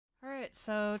Alright,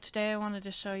 so today I wanted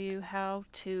to show you how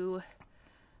to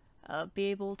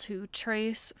be able to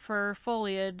trace for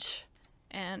foliage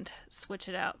and switch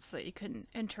it out so that you can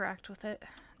interact with it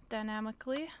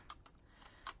dynamically.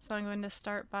 So I'm going to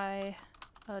start by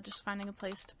just finding a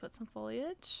place to put some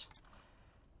foliage.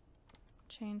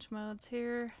 Change modes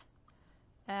here,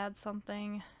 add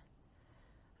something,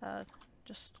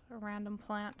 just a random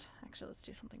plant. Actually, let's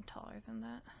do something taller than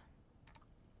that.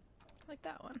 Like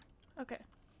that one. Okay.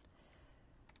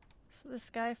 So this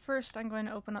guy, first I'm going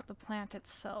to open up the plant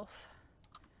itself,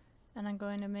 and I'm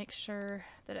going to make sure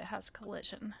that it has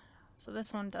collision. So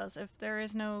this one does. If there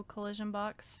is no collision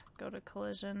box, go to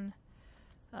collision,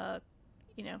 add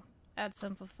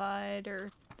simplified,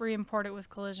 or re-import it with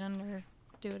collision, or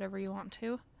do whatever you want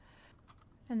to.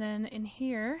 And then in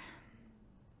here,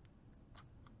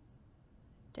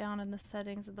 down in the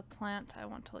settings of the plant, I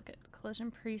want to look at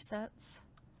collision presets.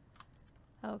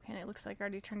 Okay, it looks like I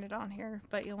already turned it on here,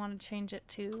 but you'll want to change it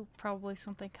to probably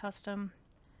something custom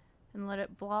and let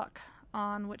it block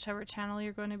on whichever channel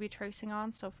you're going to be tracing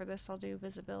on. So for this I'll do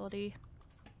visibility.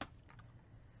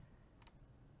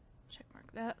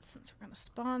 Checkmark that since we're going to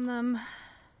spawn them.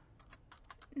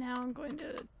 Now I'm going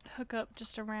to hook up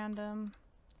just a random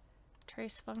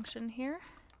trace function here.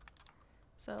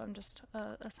 So I'm just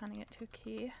assigning it to a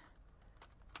key.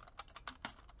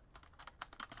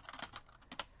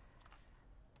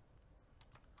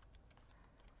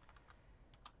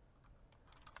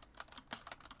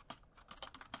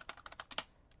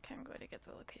 I'm going to get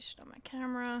the location on my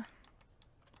camera,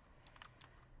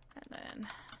 and then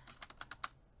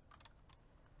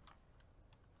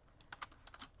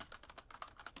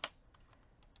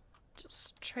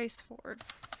just trace forward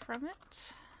from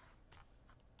it.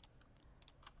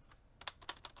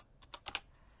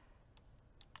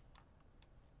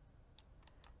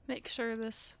 Make sure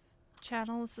this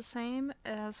channel is the same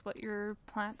as what your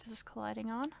plant is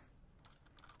colliding on.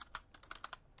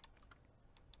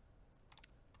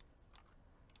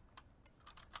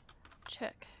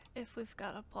 Check if we've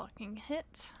got a blocking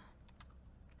hit.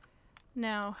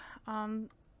 Now,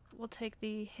 we'll take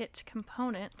the hit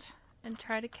component and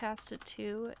try to cast it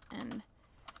to an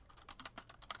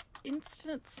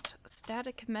instanced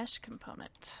static mesh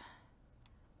component.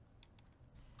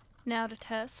 Now to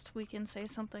test, we can say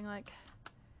something like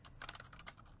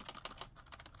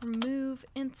remove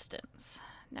instance.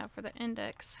 Now for the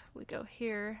index, we go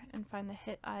here and find the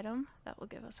hit item. That will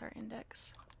give us our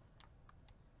index.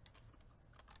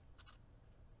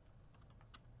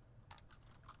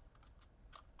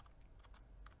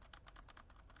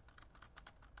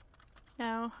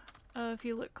 Now, if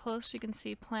you look close, you can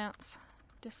see plants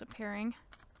disappearing.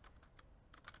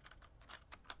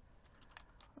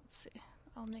 Let's see,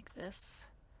 I'll make this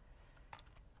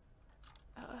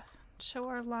show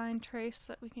our line trace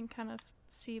so that we can kind of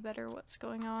see better what's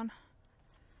going on.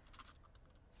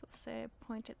 So say I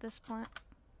point at this plant,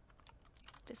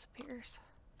 it disappears.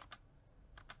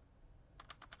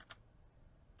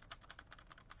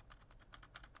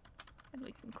 And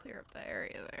we can clear up the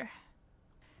area there.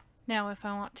 Now if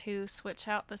I want to switch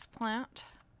out this plant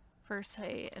for,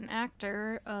 say, an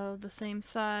actor of the same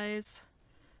size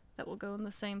that will go in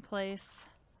the same place,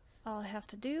 all I have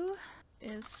to do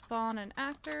is spawn an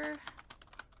actor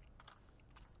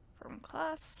from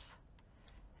class,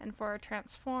 and for our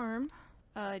transform,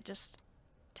 I just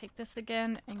take this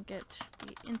again and get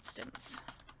the instance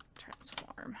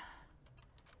transform.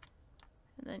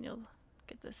 And then you'll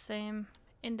get the same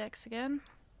index again.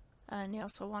 And you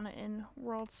also want it in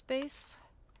world space,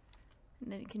 and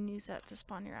then you can use that to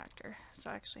spawn your actor. So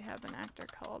I actually have an actor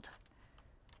called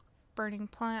Burning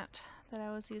Plant that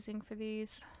I was using for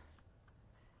these.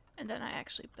 And then I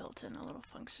actually built in a little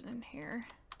function in here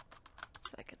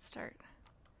so I could start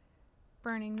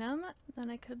burning them. Then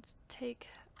I could take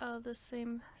the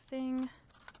same thing,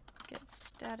 get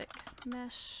static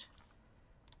mesh,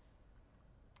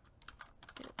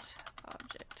 get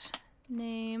object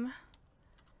name.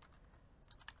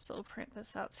 So we'll print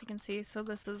this out so you can see. So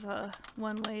this is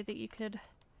one way that you could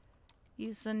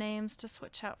use the names to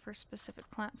switch out for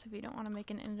specific plants if you don't want to make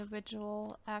an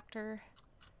individual actor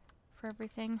for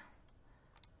everything.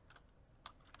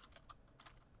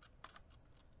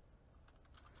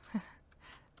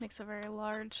 Makes a very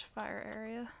large fire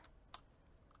area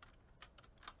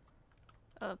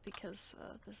because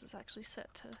this is actually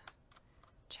set to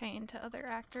chain to other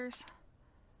actors.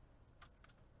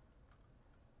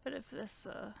 But if this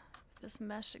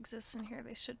mesh exists in here,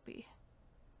 they should be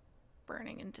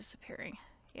burning and disappearing.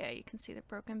 Yeah, you can see the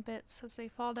broken bits as they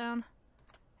fall down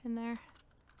in there.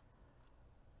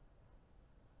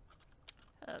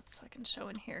 So I can show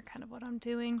in here kind of what I'm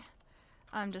doing.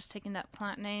 I'm just taking that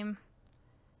plant name,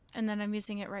 and then I'm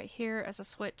using it right here as a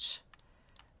switch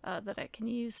that I can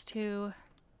use to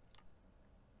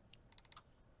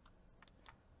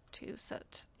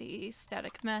set the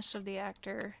static mesh of the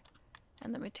actor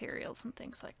and the materials and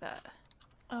things like that.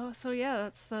 Oh, so yeah,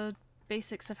 that's the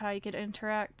basics of how you could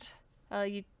interact.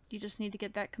 You just need to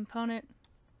get that component,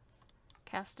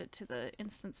 cast it to the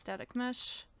instance static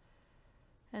mesh,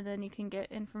 and then you can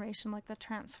get information like the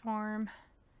transform,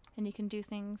 and you can do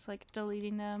things like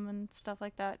deleting them and stuff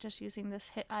like that just using this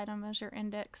hit item as your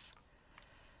index.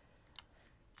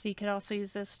 So you could also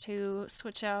use this to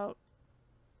switch out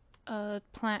a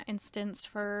plant instance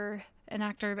for an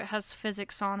actor that has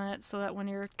physics on it, so that when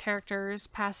your character is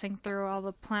passing through, all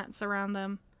the plants around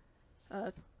them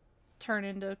turn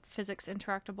into physics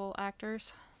interactable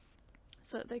actors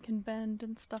so that they can bend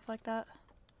and stuff like that.